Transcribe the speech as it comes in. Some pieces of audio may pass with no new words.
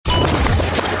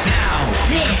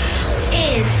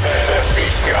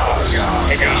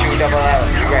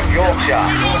West Yorkshire.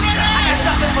 I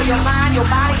got something for your mind, your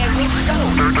body, and your soul.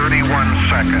 31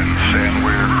 seconds, and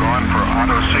we're going for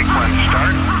auto sequence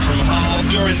start. From Hull,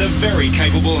 you're in the very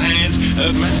capable hands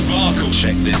of Matt Barkle.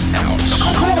 Check this out.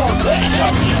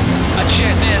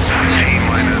 Check this.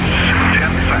 T-minus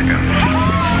 10 seconds.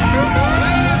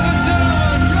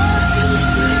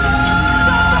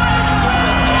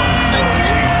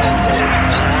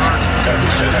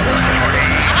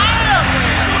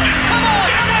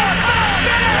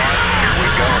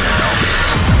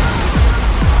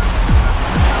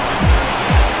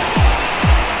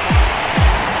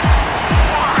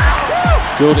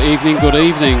 Good evening, good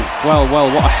evening. Well,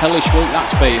 what a hellish week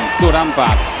that's been, good and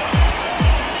bad.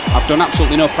 I've done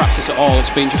absolutely no practice at all, it's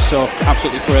been just so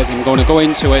absolutely crazy. I'm going to go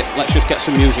into it, let's just get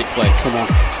some music played, come on.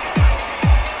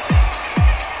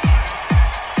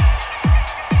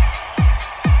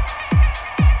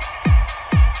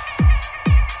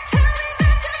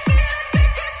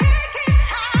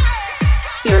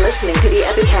 You're listening to the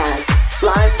Epicast,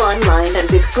 live online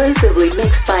and exclusively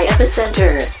mixed by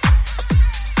Epicentre.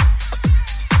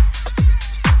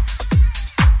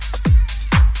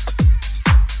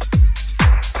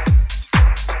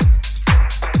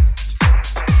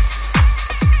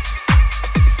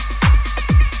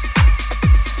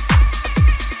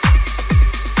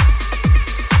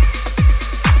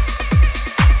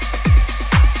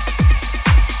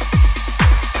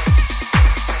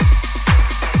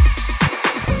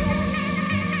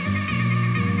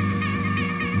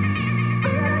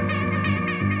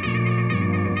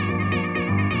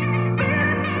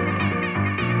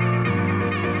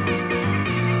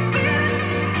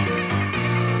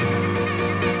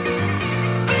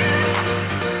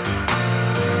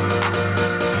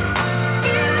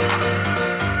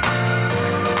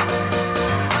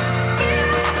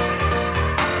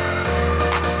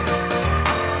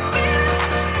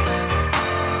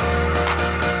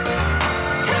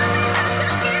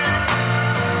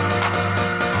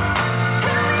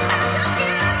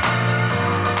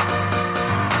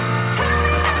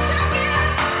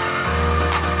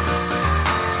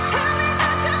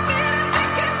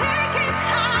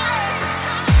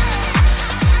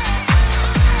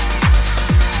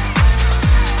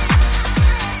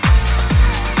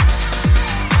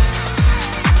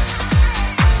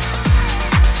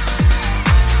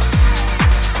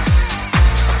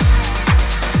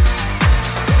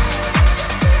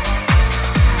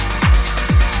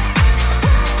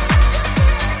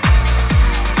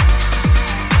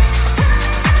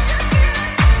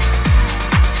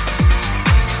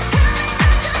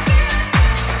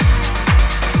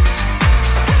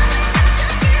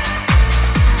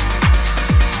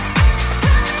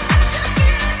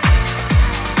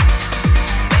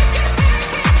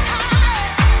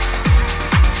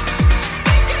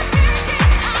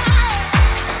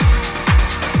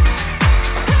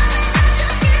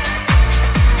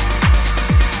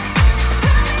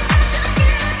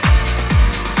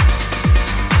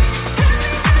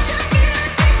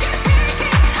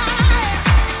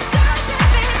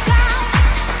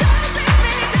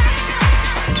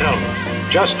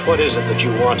 Just what is it that you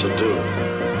want to do?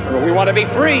 Well, we want to be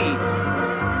free.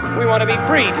 We want to be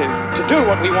free to do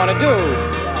what we want to do.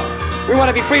 We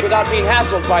want to be free without being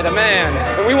hassled by the man.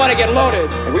 And we want to get loaded.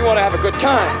 And we want to have a good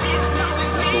time.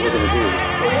 That's what we're going to do.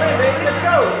 Hey, baby, let's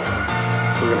go.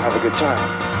 We're going to have a good time.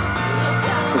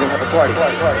 We're going to have a party.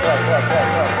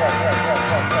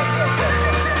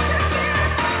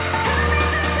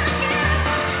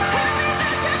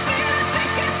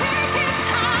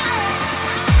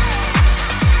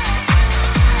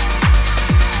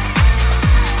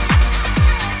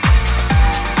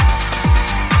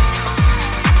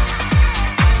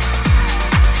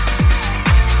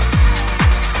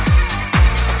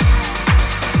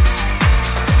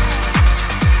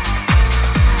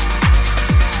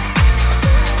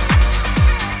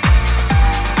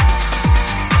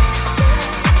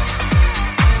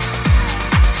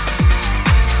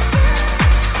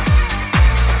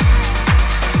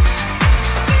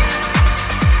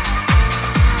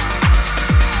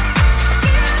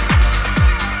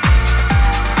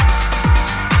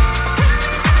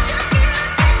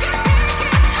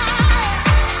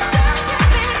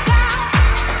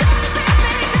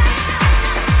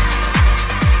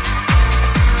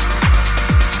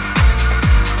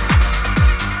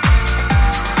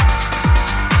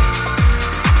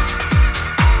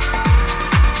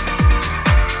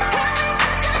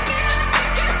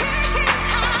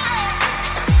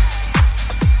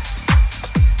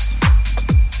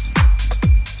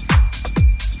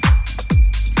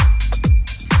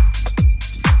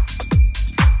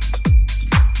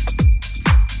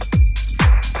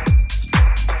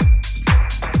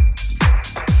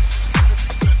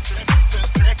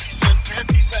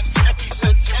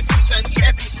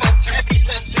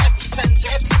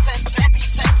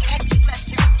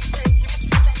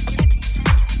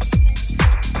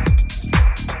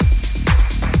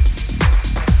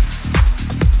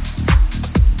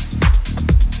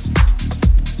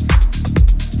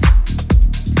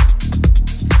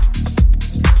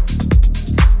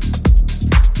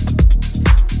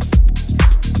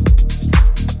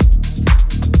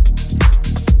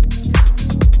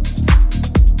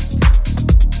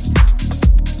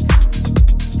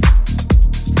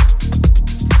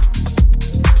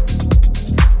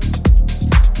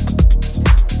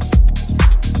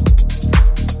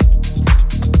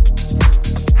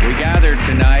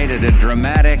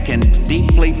 dynamic and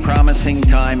deeply promising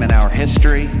time in our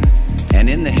history and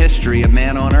in the history of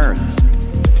man on Earth.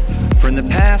 For in the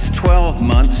past 12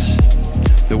 months,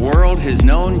 the world has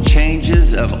known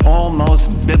changes of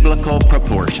almost biblical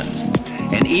proportions.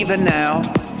 And even now,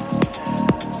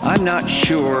 I'm not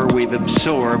sure we've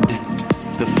absorbed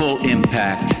the full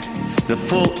impact, the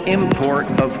full import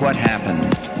of what happened.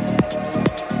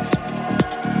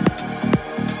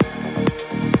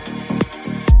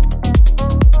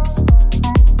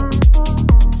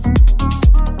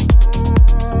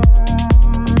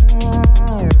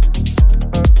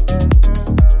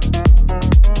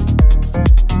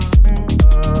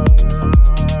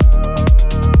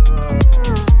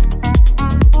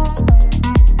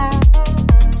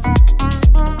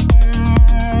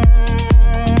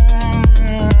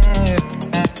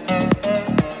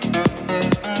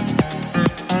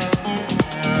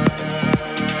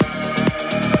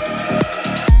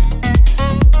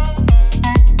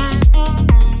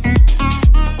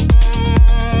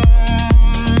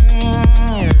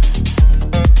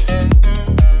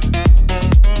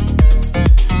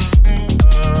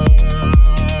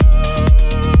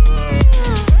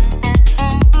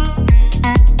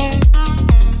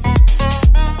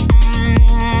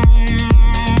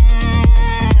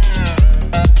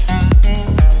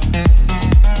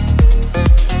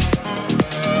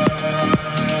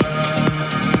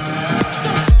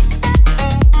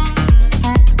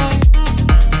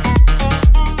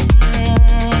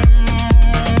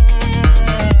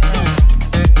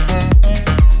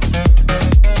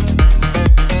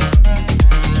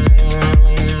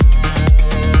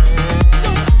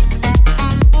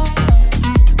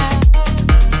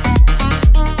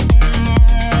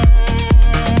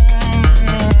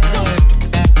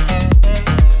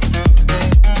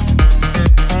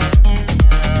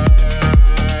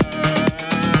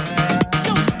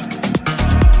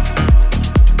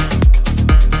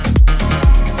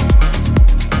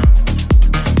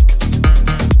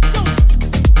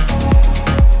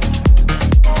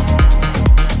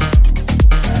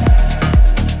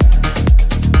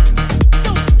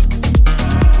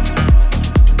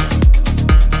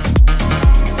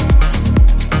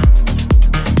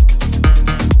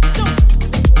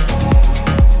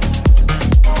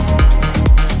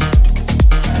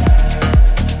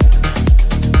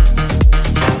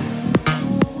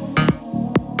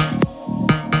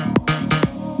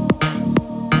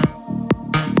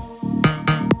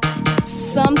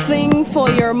 Something for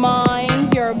your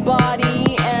mind, your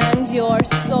body, and your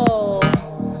soul.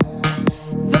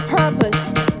 The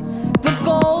purpose, the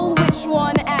goal which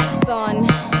one acts on.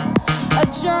 A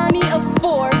journey of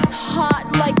force, hot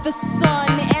like the sun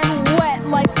and wet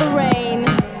like the rain.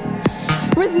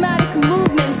 Rhythmic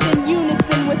movements in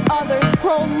unison with others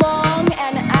prolong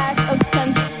an act of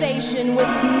sensation with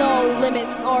no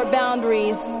limits or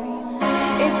boundaries.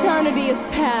 Eternity is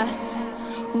past.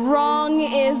 Wrong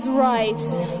is right.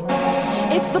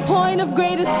 It's the point of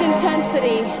greatest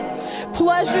intensity,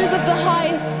 pleasures of the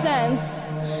highest sense,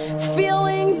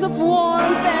 feelings of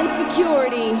warmth and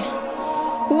security,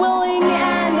 willing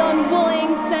and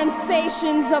unwilling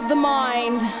sensations of the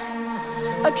mind,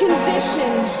 a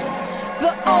condition,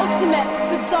 the ultimate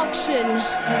seduction,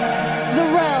 the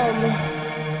realm.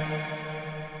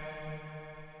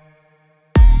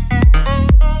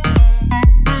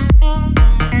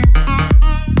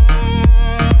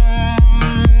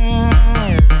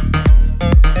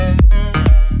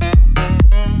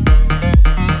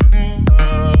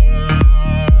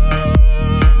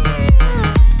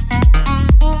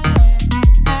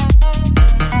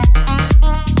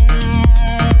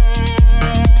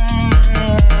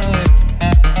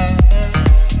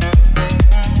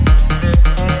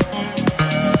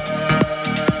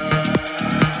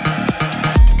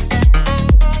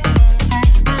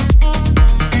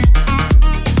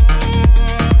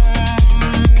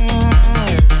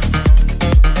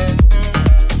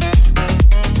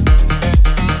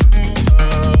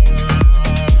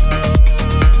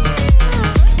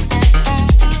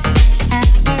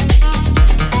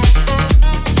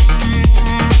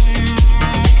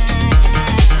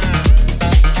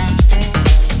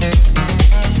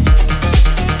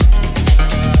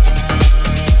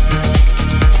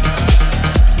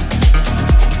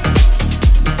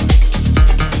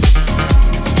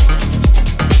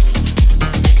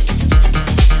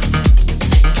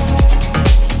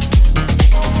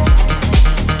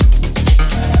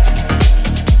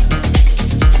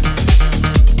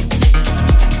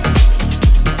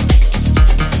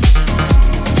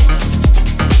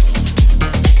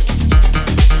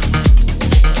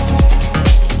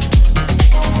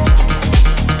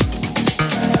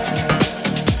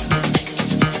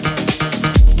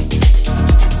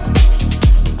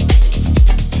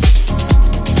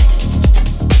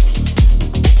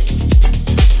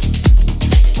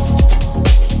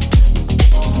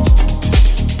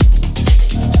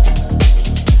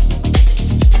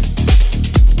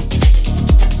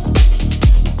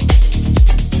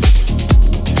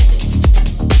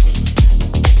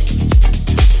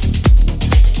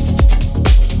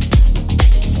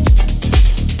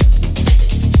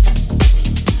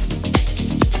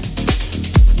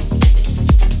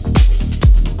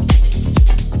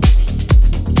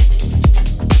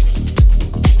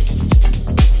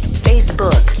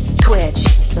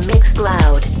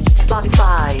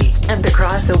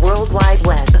 World Wide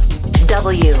Web.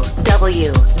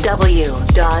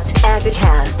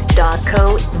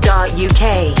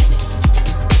 www.epicast.co.uk.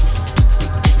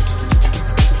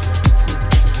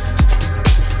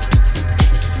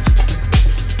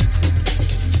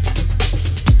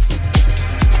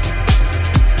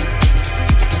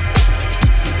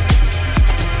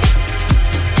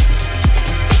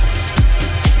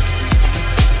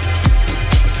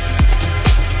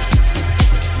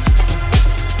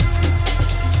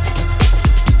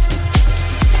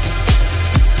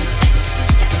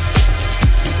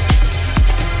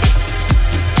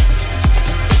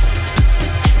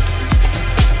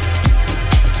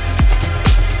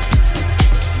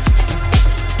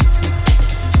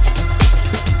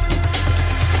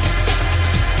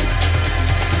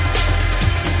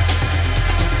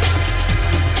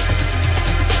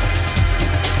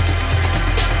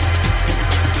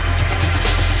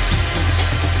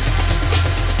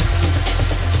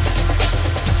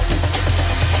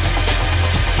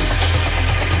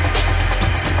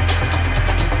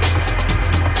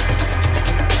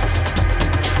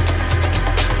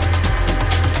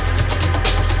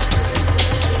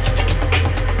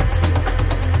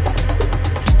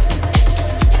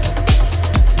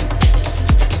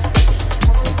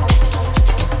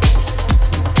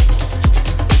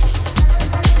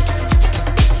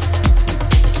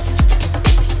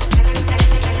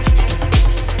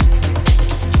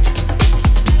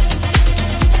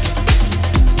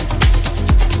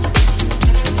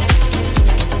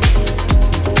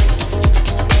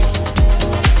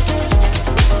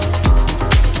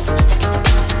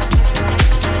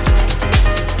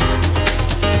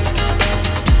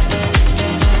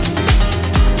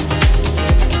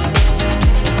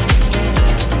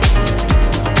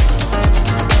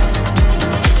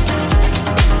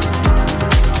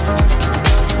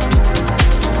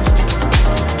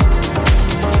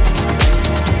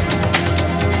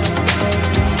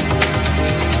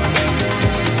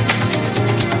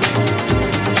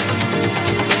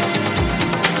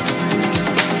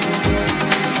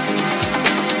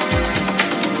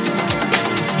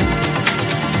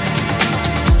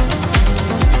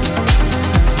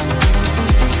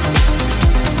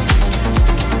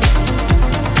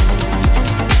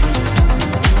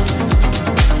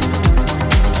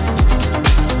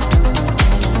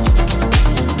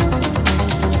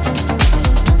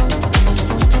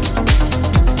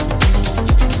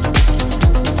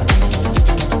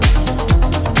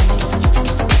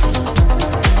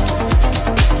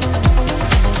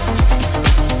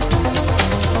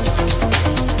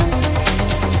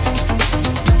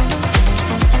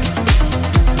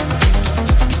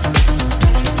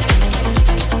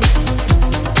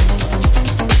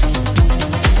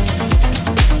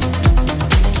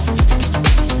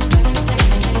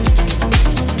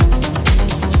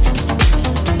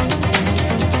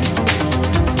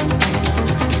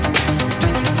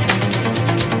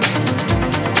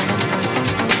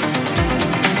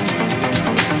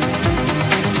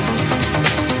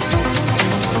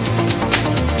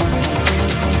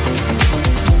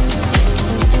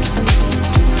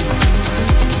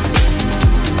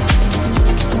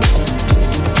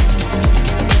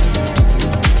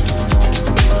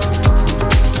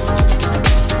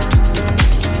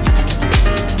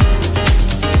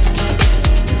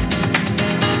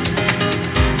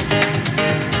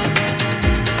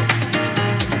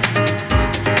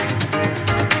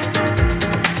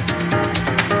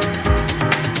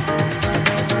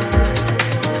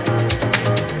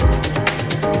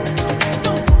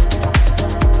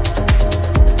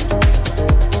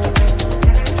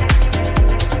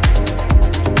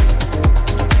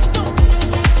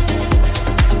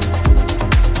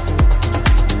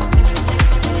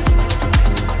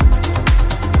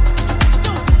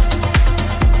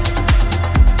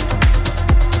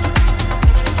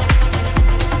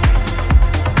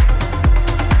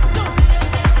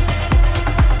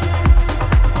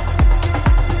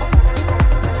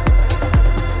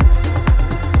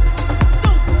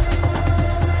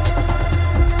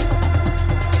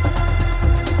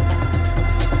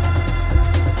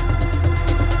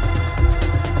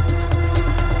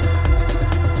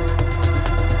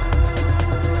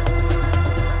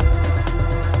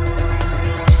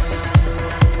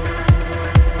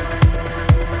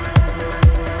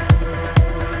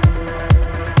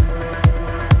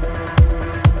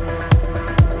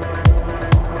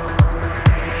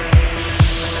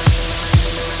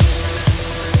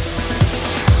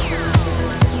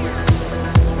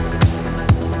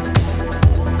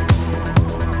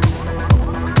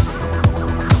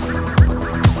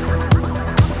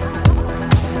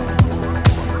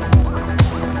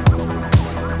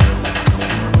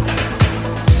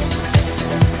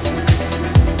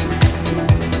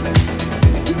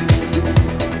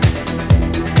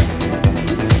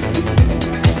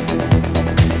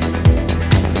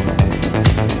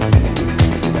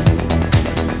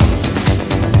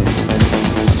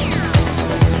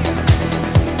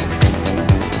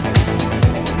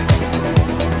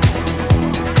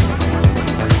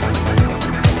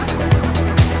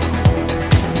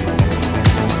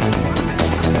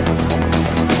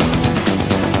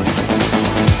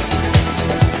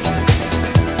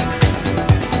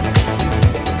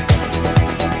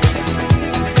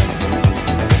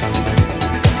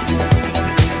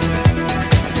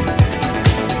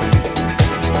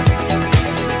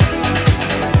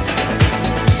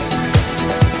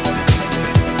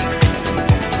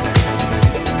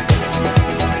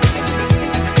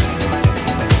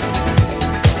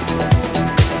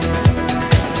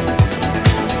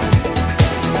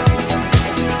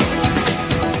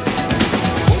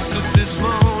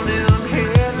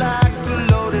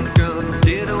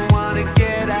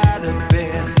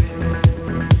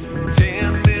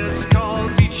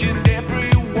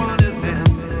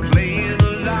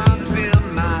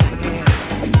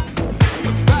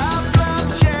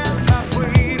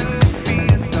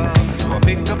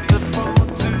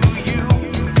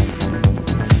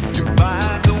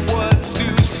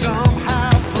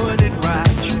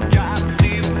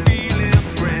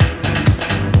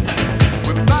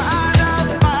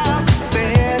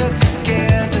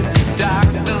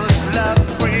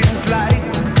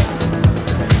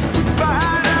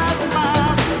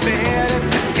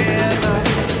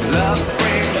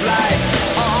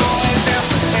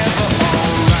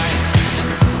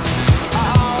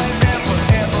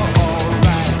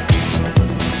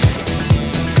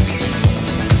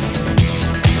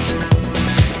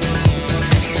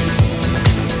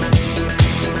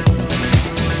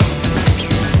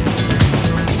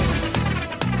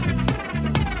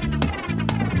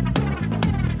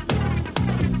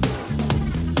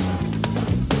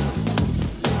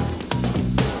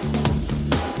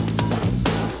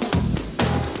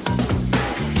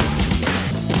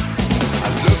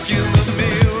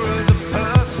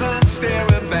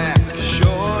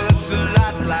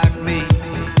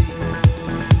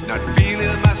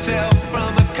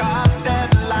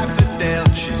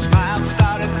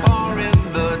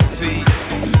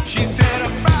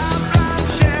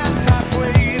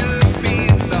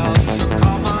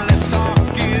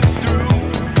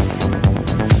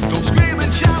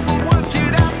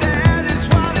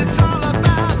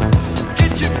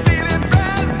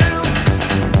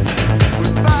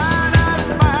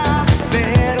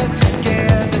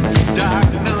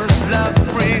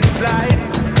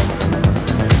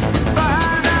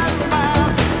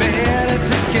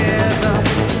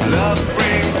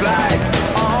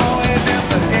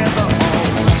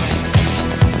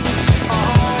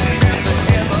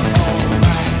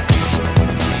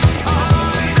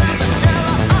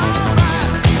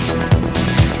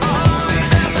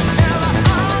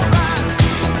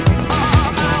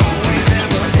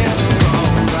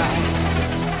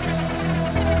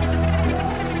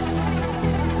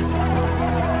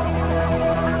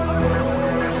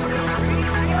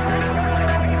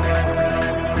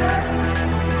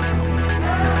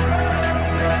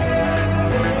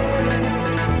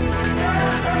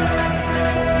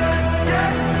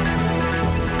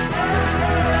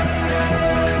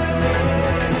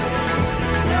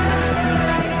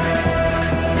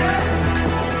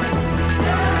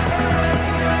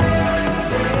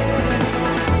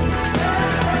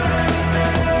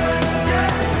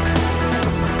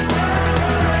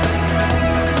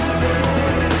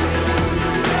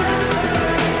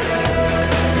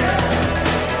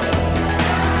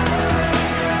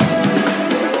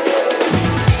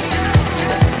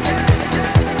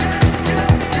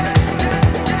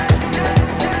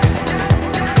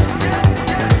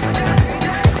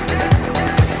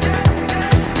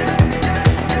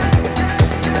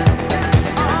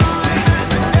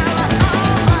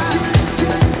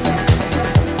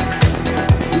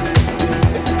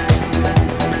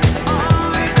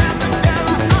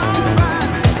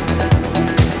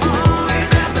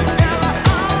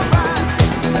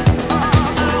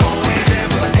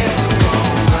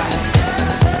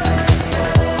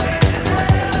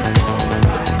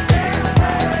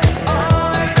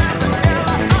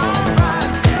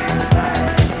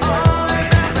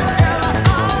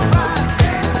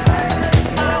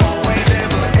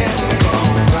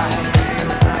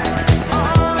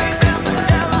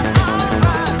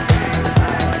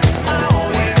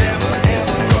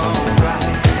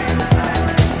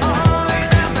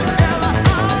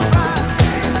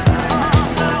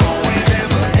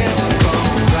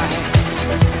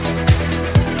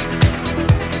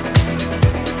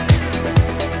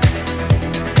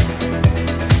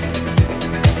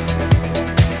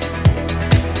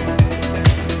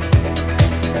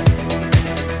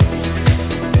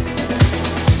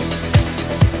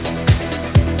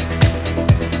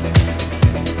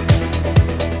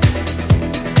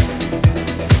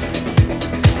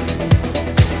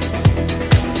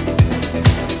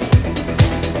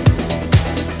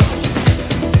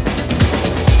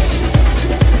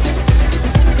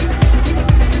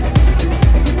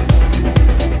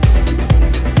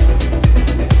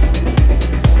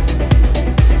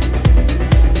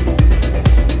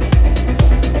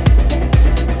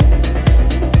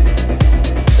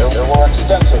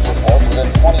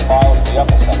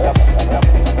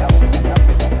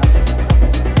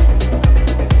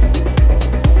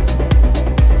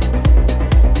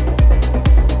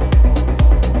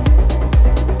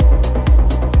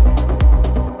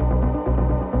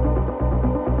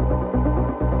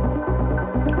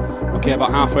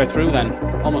 about halfway through then.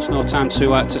 Almost no time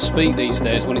to speak these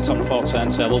days when it's on 4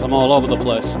 turntables. I'm all over the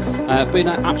place. Been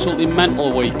an absolutely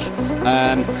mental week.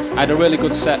 I had a really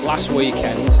good set last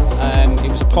weekend.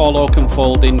 It was a Paul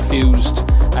Oakenfold infused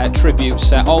tribute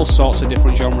set, all sorts of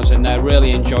different genres in there.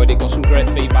 Really enjoyed it, got some great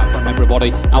feedback from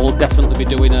everybody. I will definitely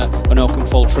be doing an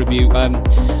Oakenfold tribute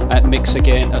mix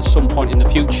again at some point in the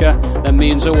future. Then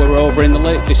me and Zoe were over in the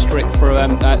Lake District for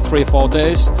 3 or 4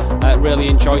 days. Really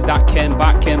enjoyed that, came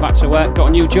back to work, got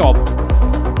a new job.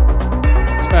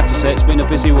 It's fair to say it's been a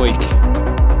busy week.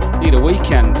 Need a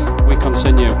weekend. We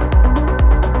continue.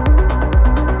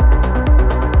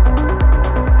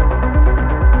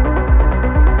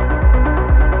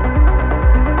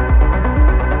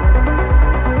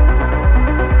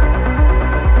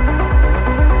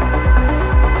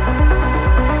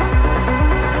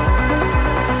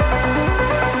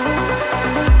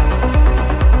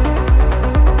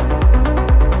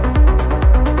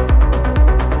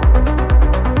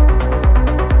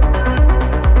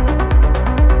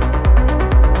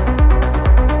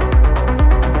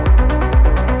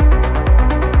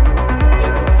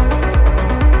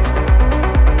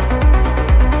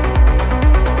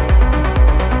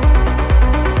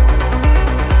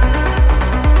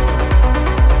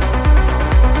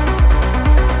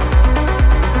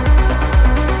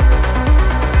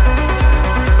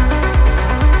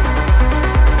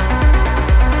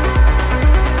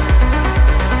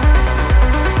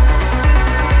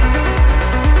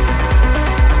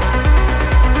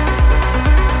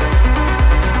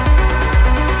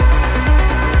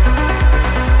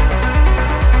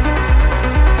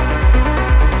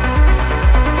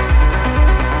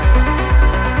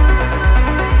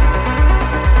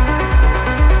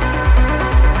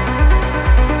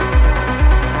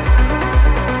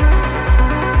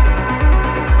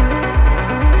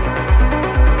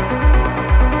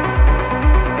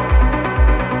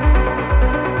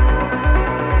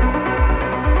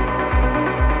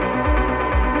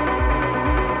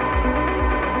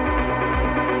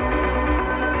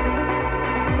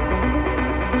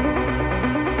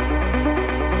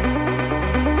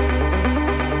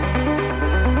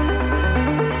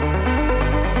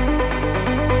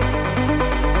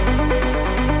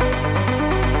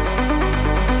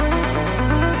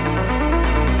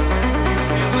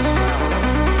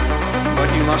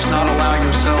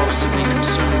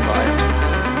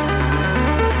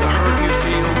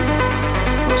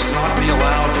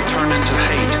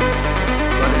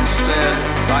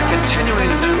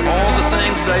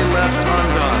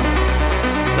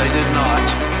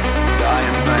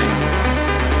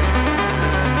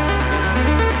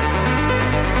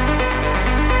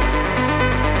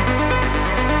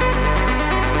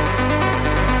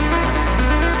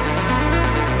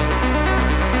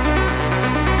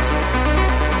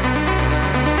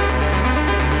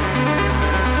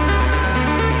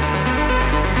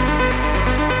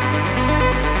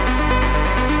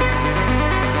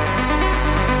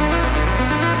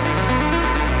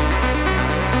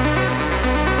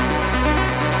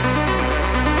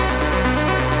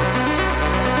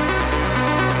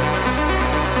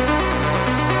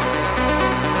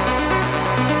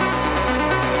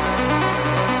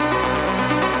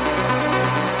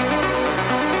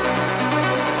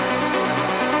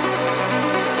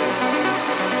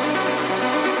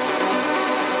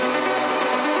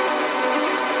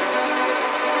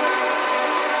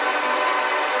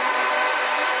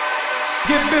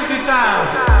 Busy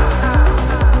time.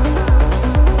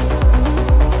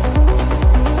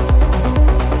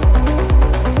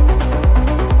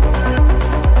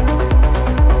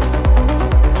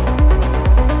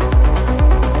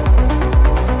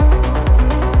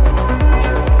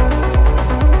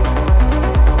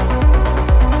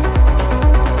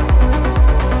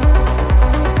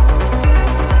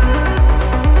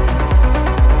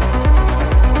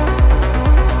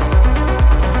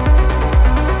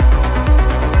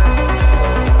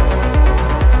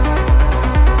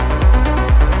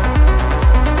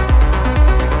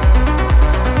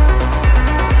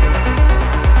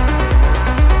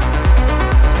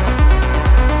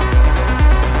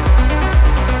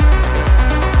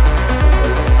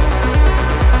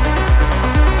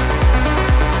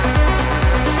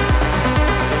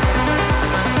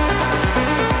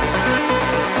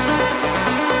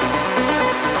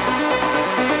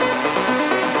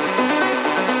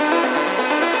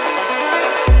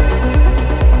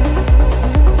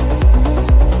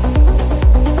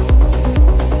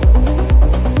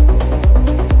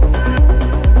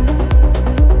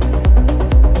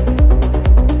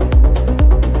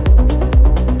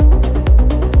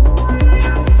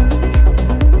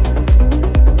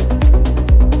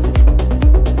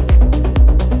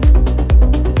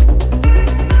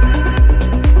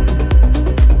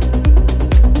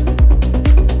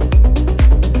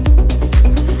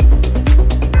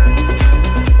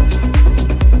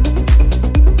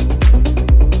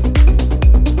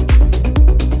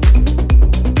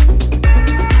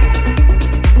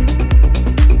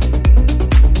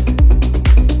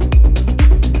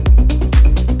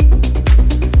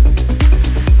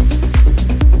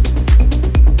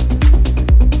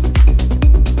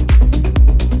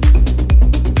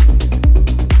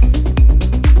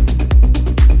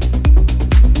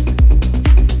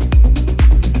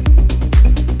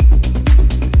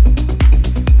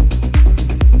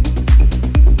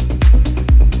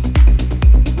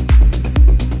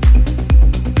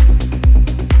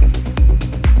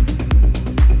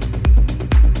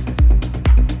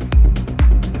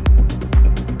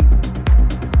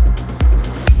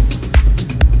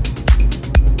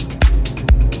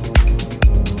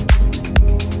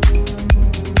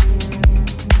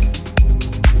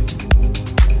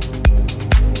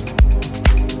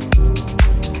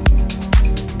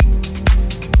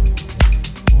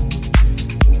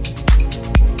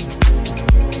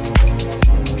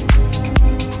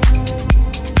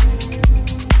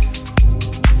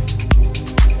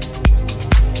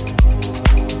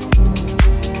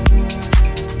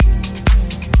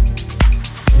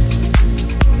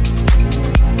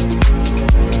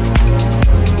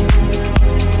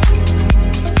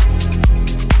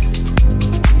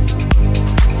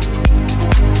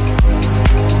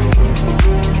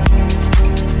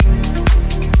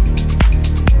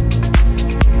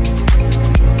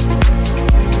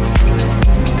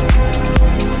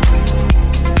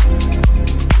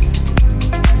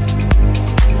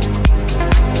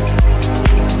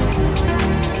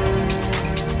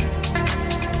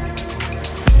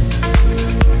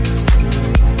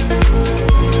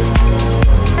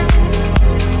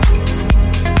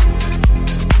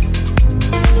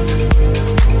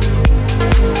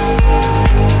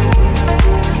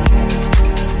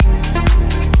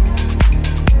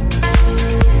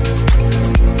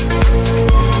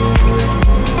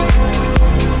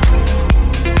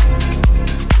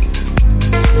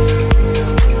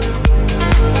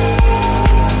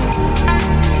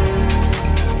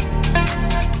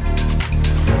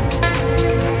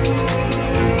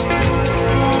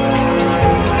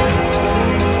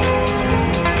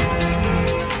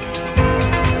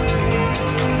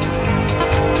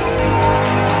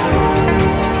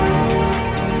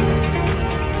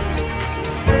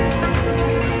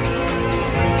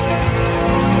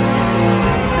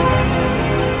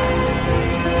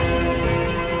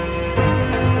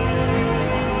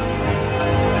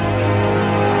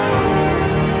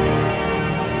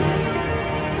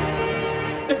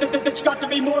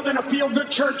 be more than a feel-good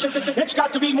church. It's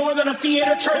got to be more than a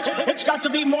theater church. It's got to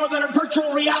be more than a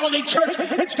virtual reality church.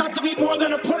 It's got to be more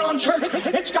than a put-on church.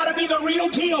 It's got to be the real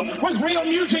deal with real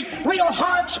music, real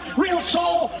hearts, real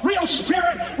soul, real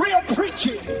spirit, real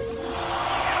preaching.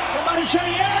 Somebody say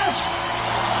yes.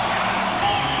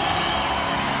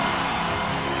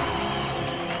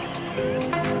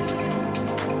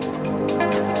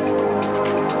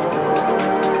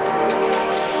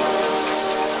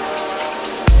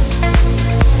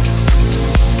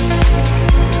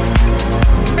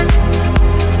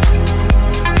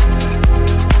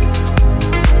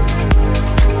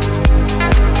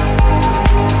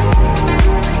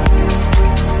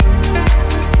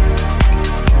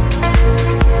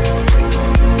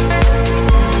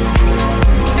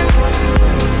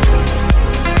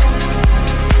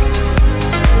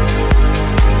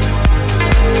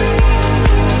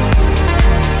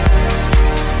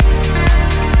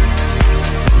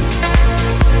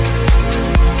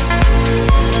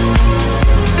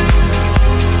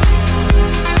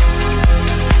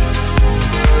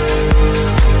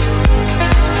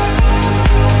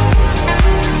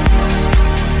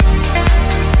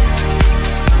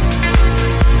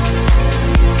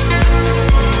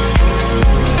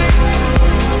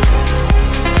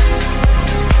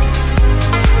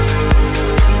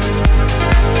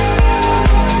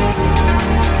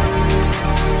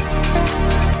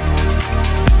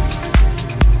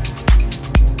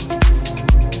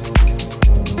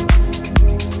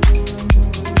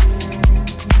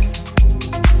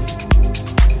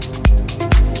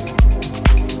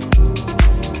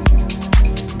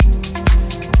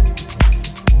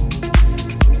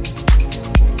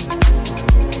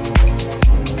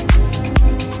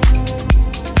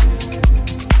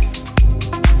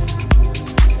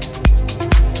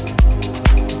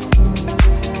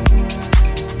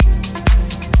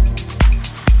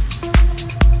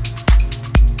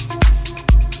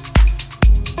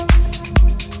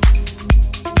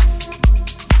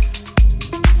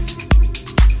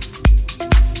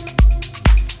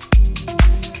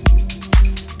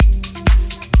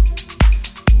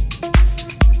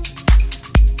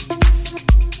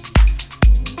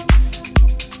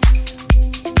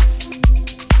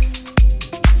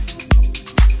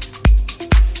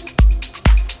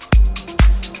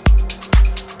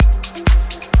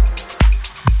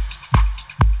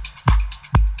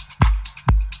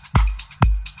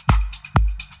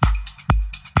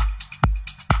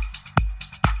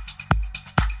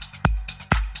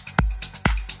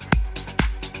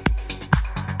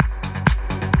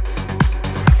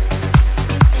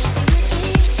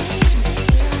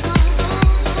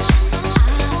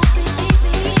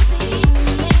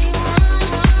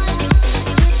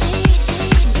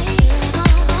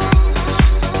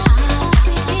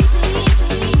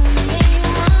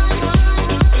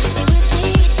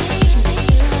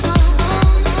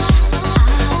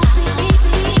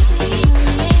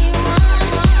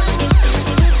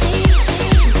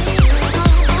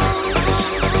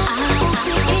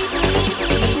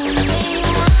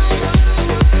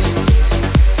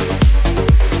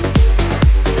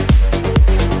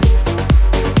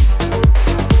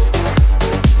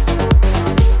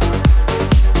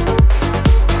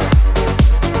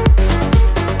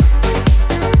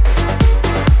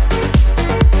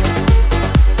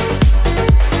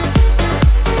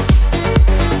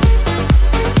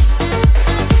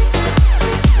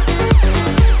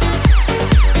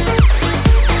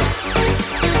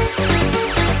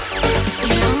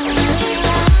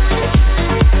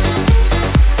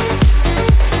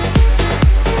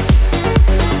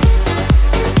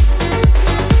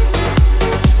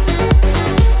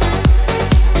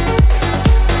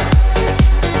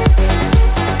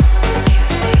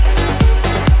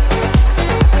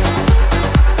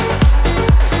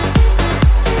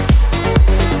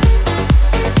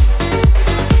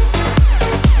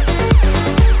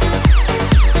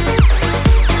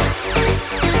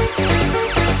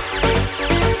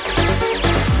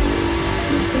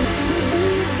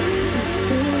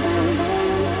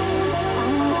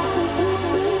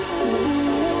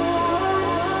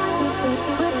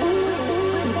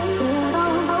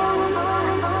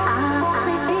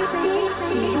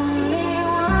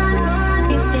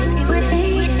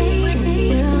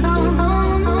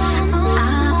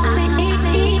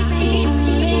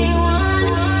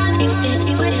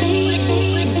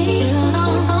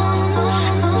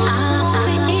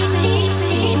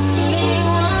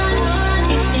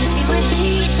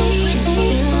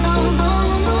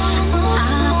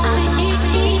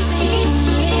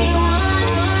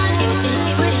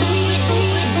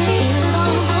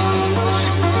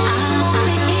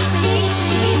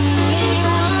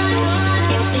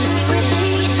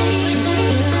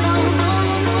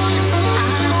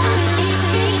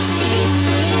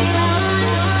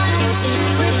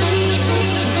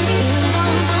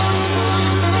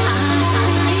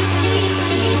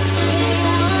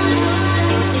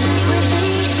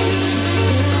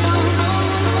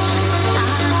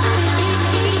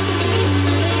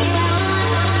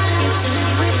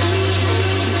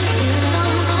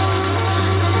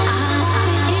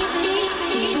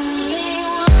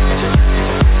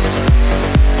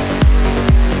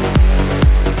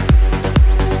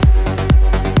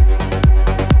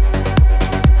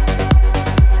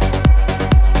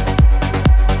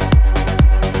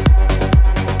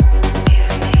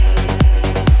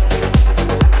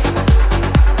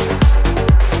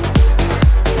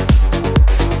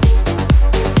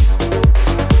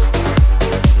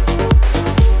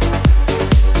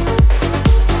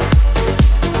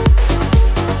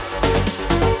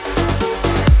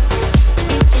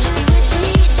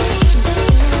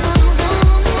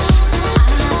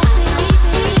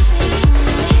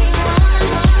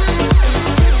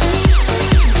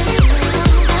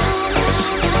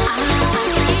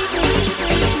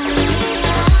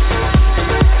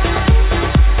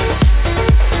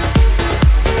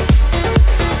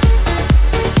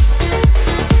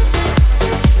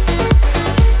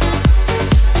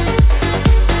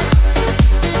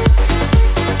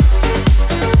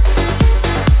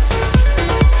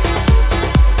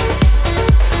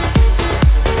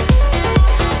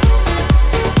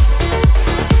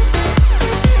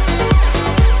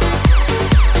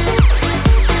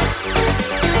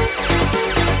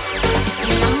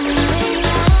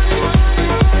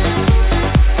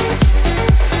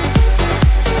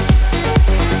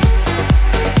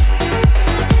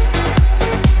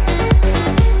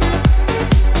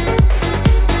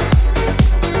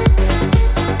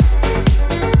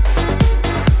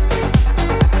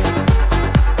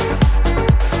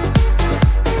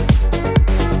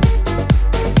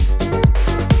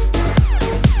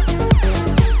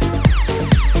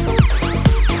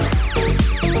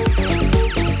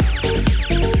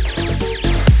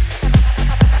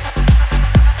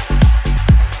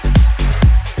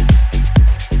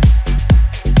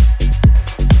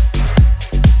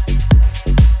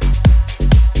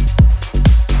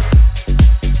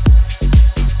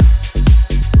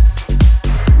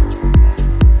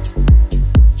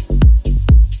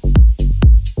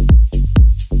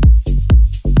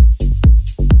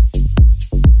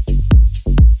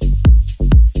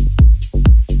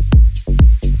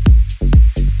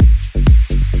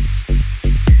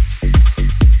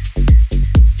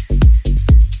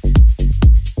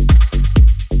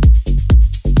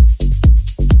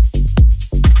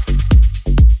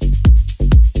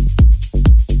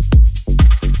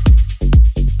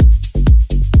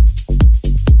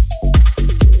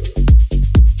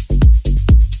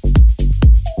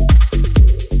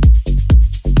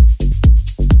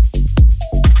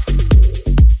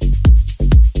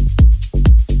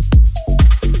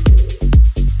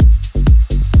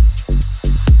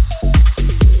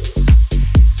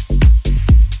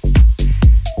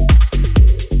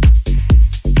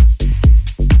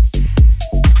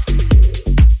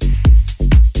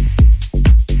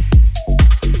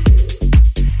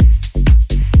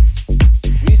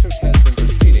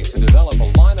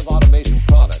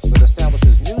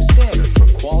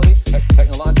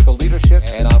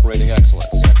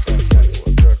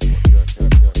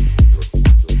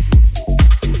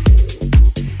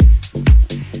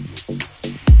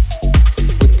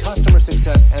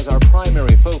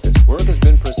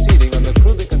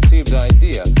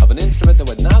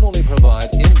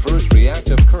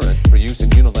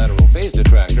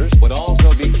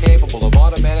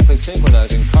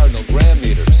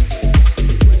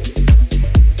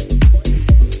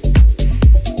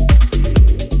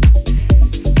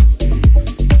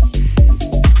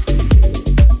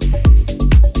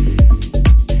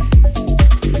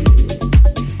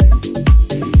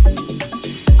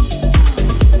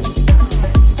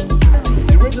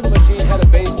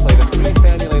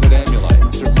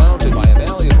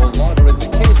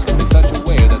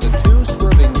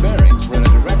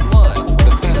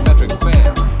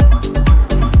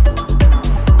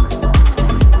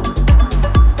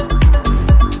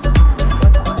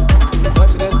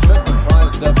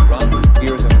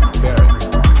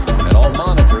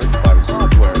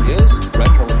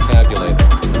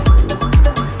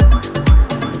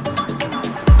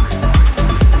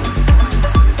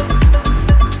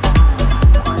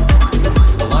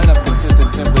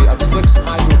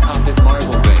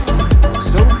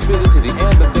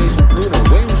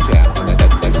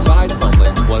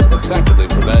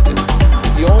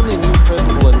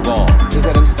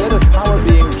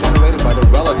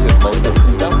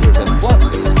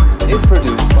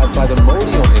 but by the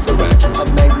modial interaction of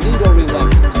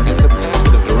magnetoreluctance and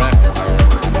capacitive directives.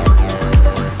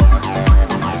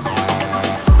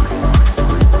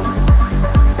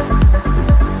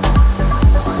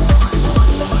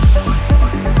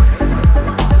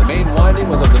 The main winding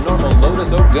was of the normal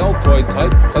lotus oak deltoid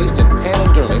type placed in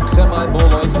panendermic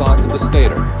semi-boloid slots of the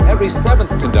stator. Every seventh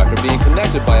conductor being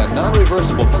connected by a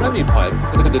non-reversible tremie pipe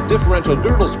to the differential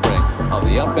girdle spring on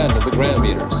the up end of the gram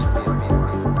meters.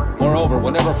 Moreover,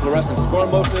 whenever fluorescent score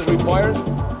motion is required,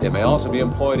 it may also be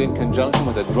employed in conjunction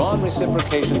with a drawn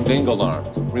reciprocation dingle arm,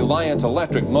 reliant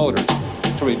electric motors,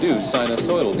 to reduce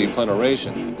sinusoidal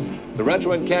depleneration. The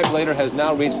retroencabulator has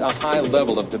now reached a high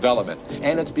level of development,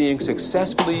 and it's being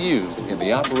successfully used in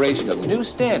the operation of new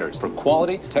standards for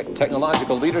quality,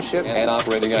 technological leadership, and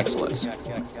operating excellence.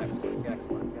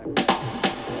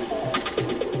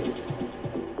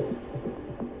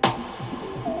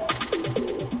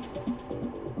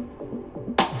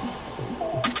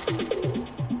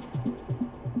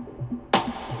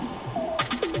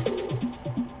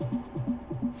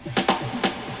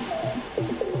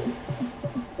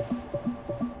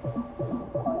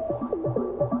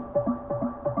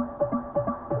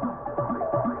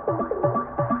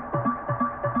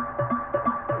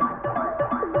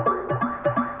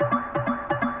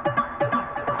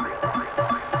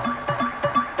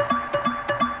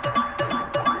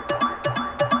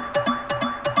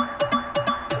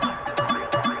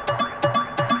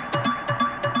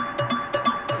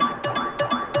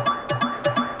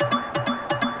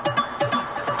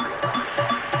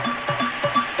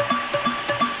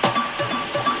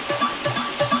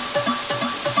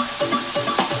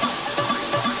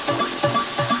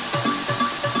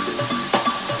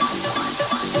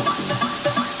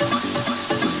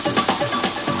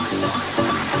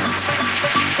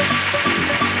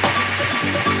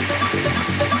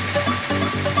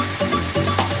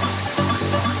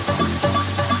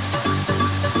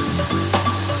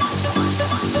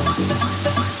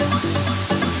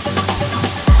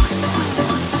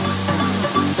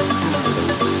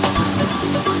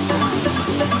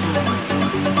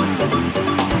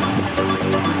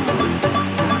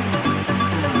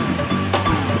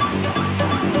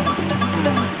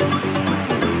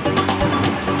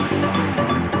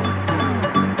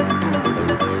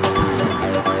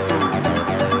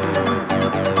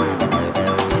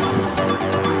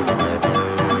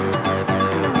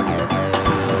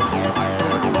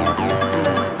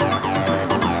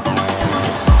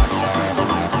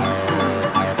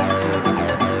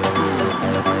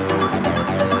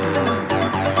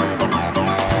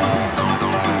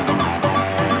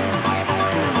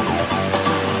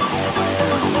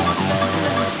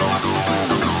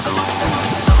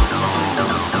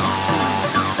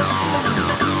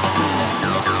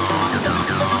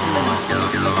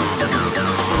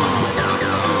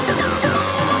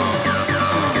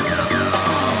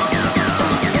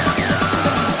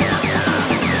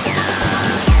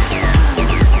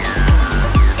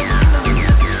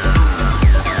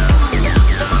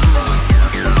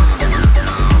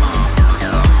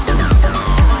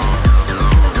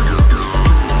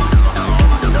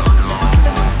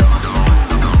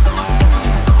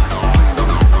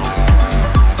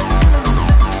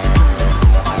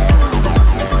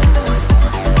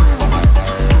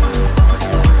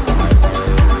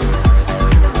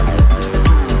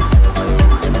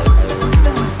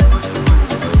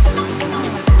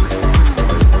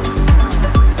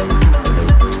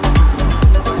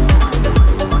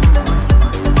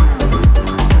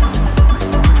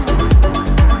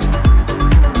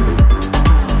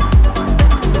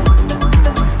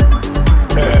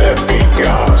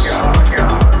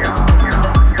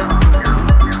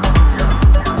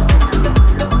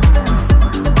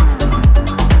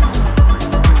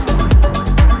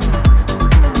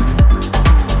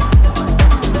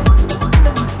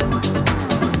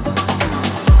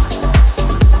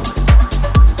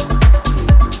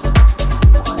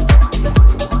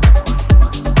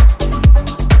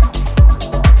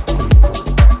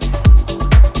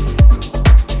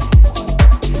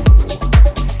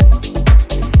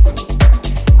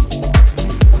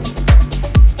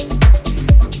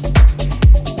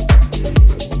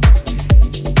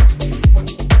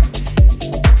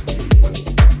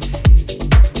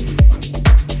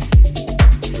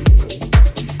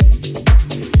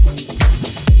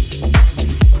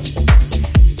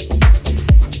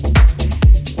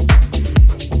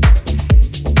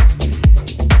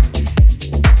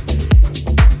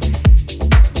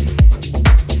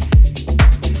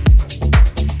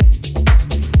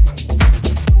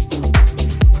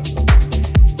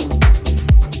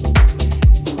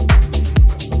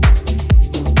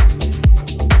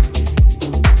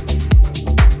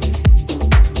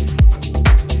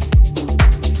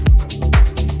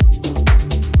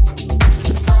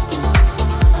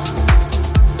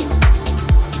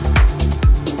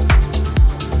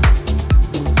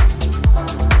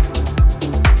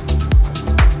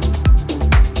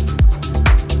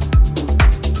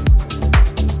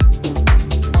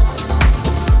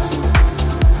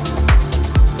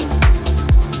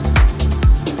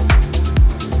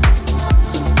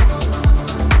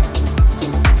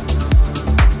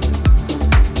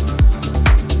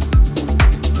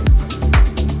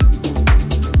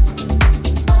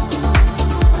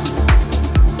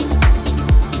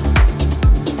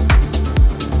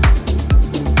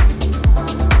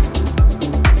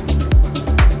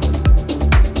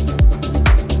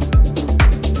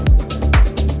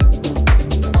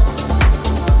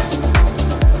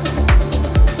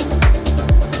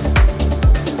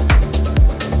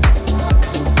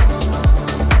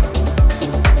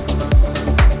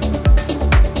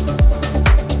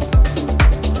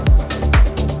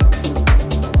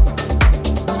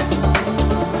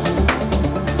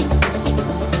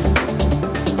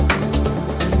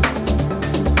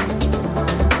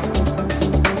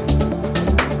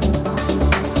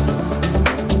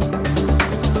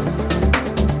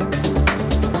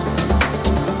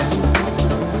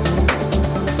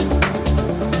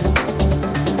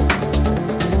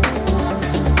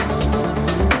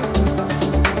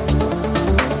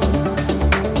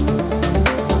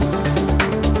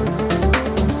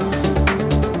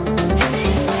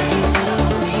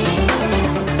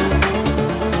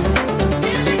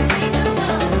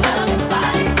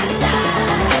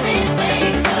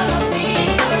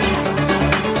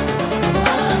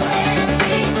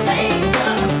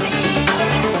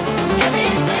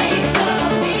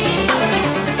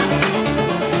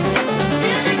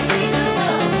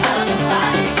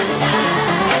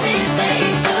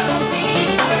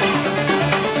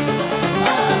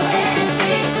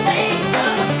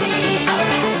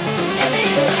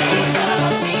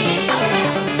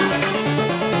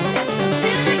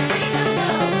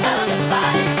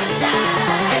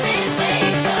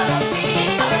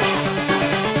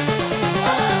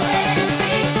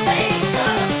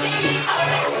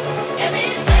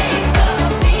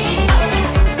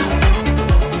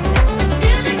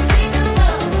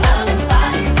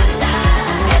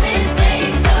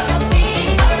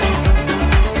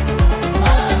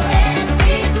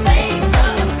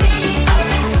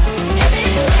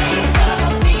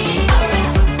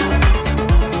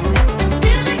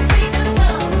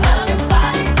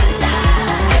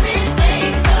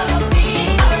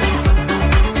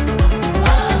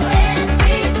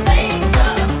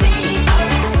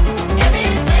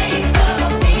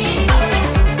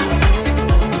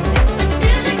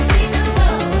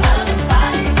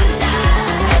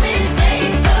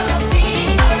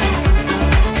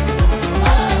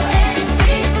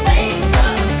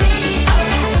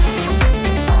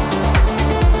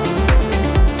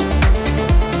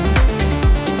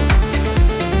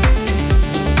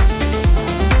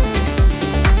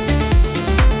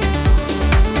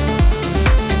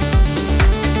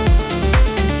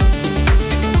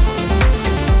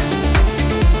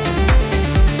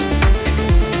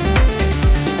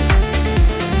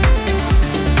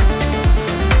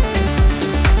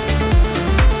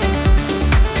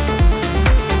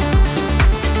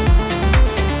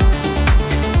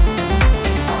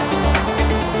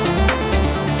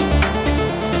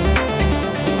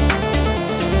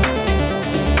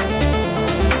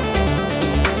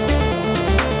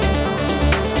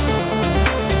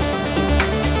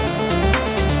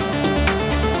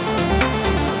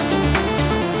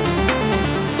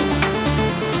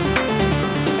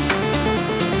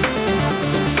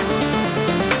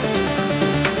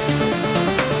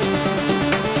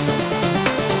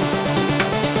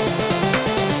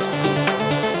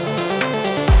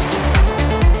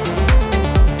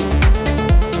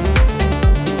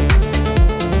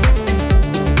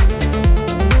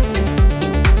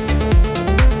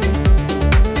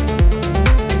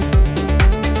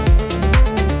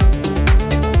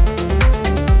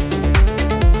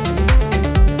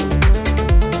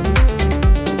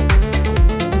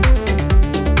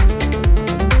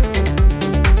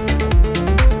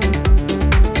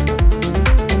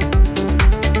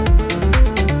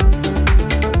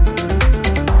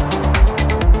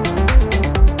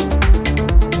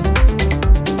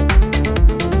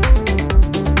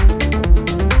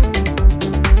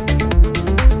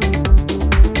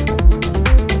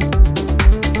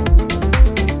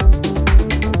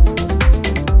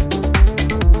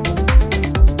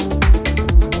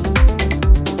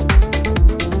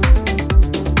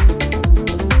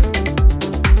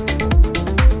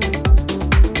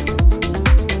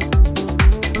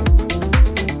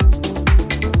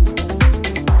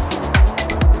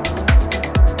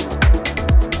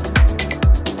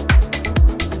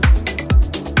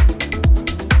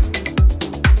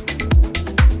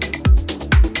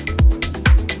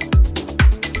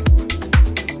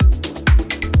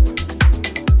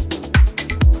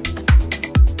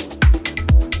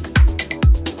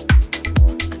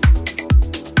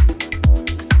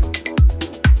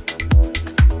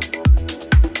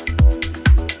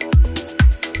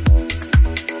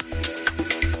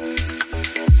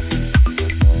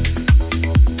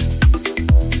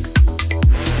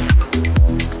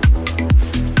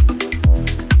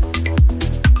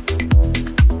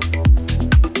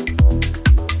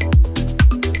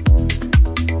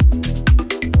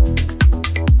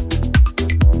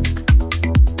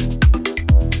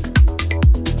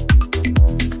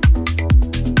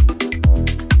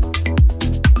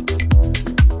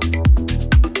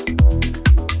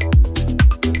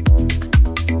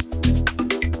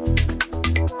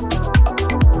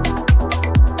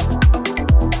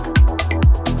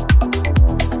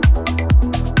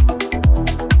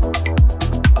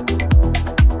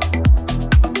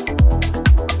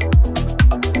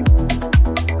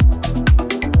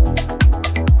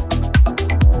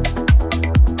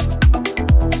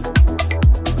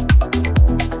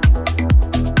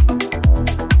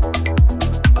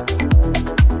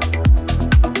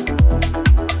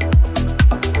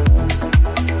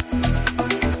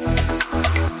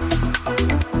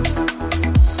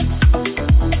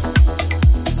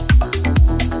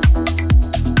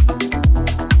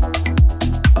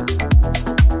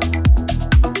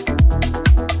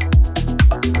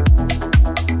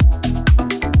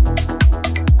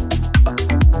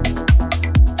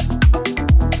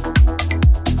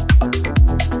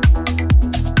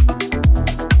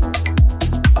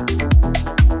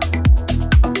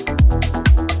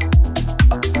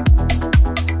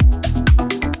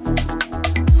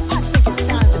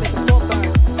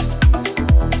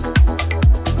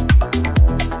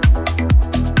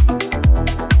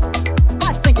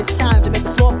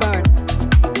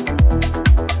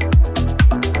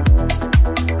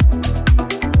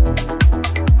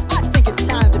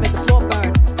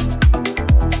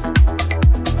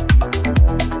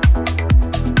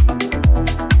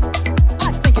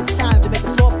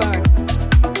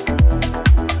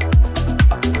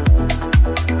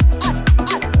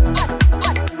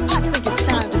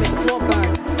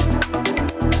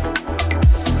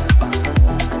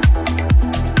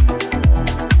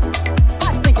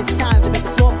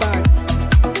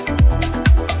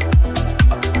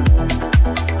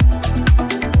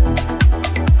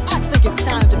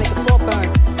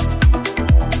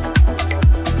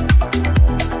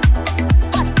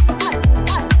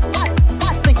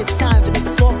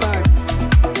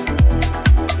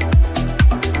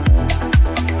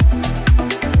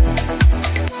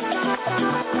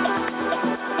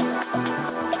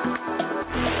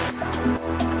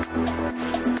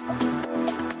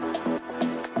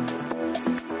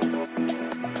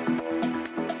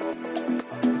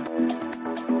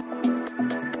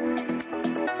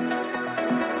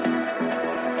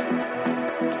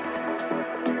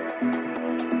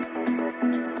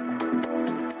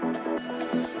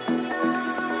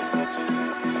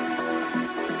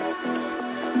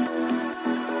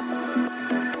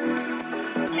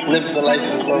 live the life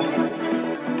of love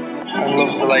and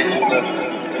love the life of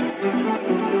love.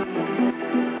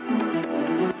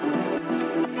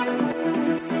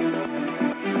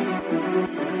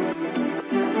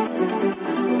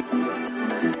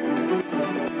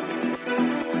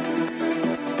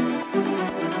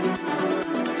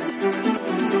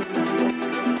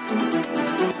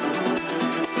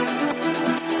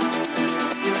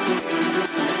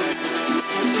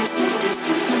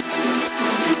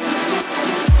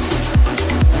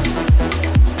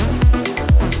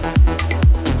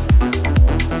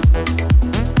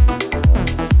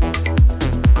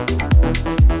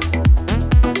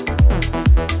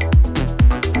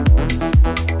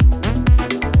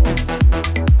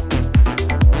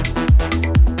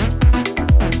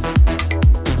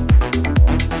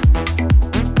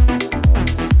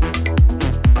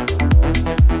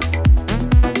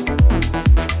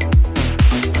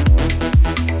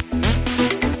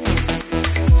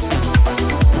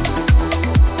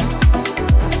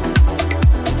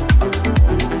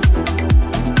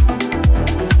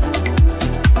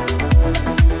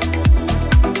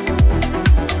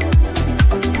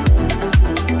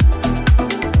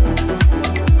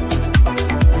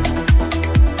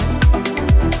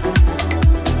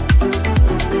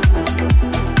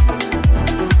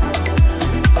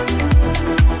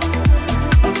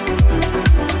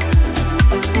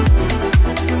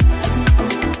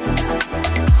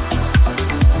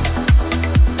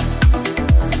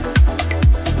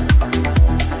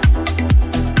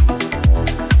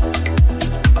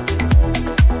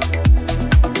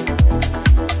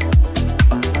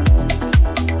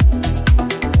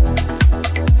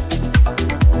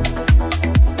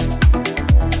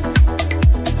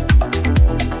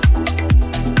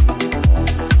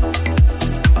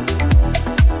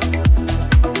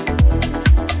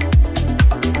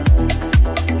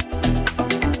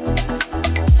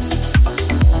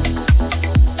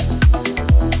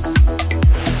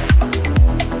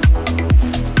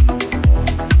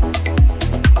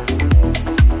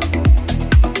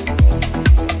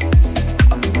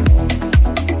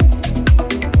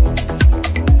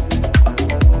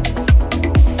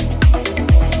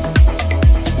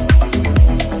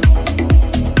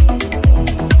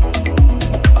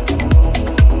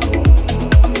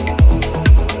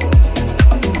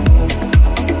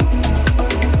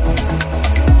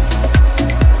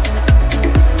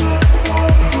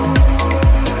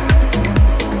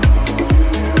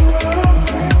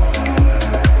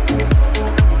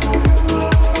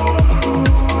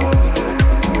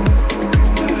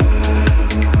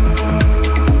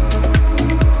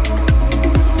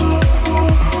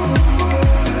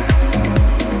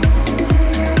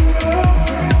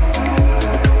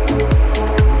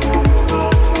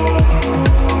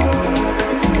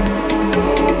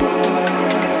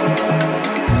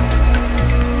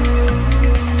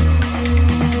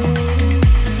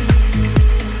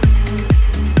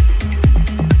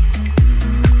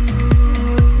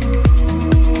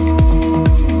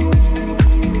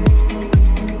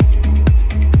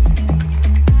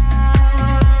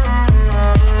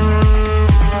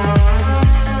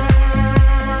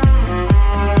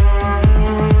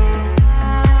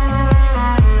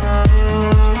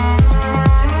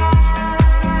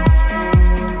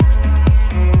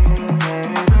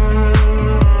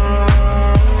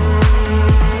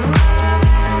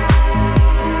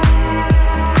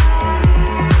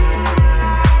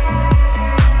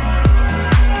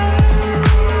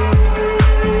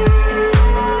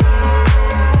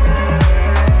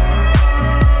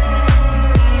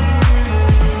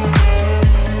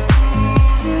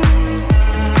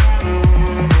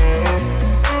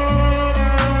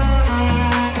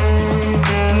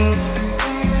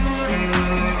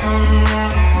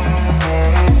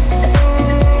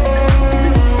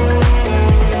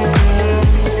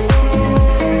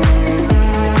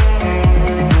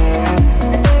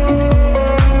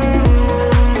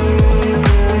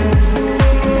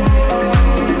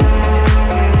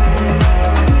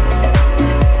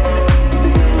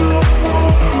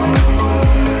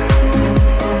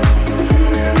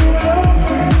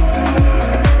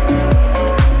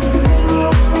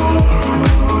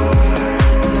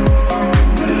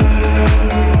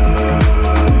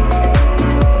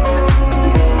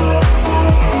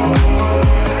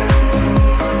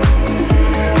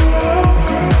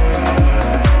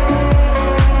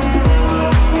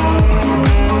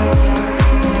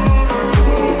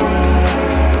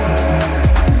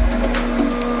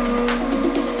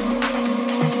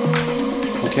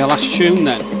 Okay, last tune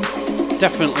then.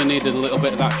 Definitely needed a little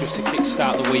bit of that just to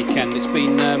kickstart the weekend. It's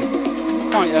been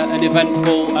quite an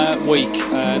eventful week.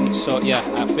 So yeah,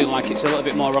 I feel like it's a little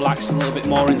bit more relaxed and a little bit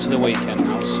more into the weekend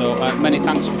now. So many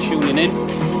thanks for tuning in.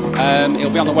 It'll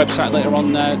be on the website later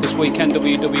on this weekend,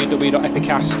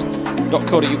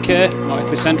 www.epicast.co.uk, not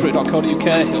epicentre.co.uk.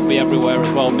 It'll be everywhere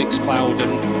as well, Mixcloud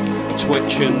and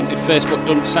Twitch, and if Facebook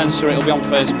doesn't censor it, it'll be on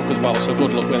Facebook as well. So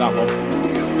good luck with that one.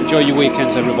 Enjoy your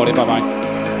weekends, everybody. Bye bye.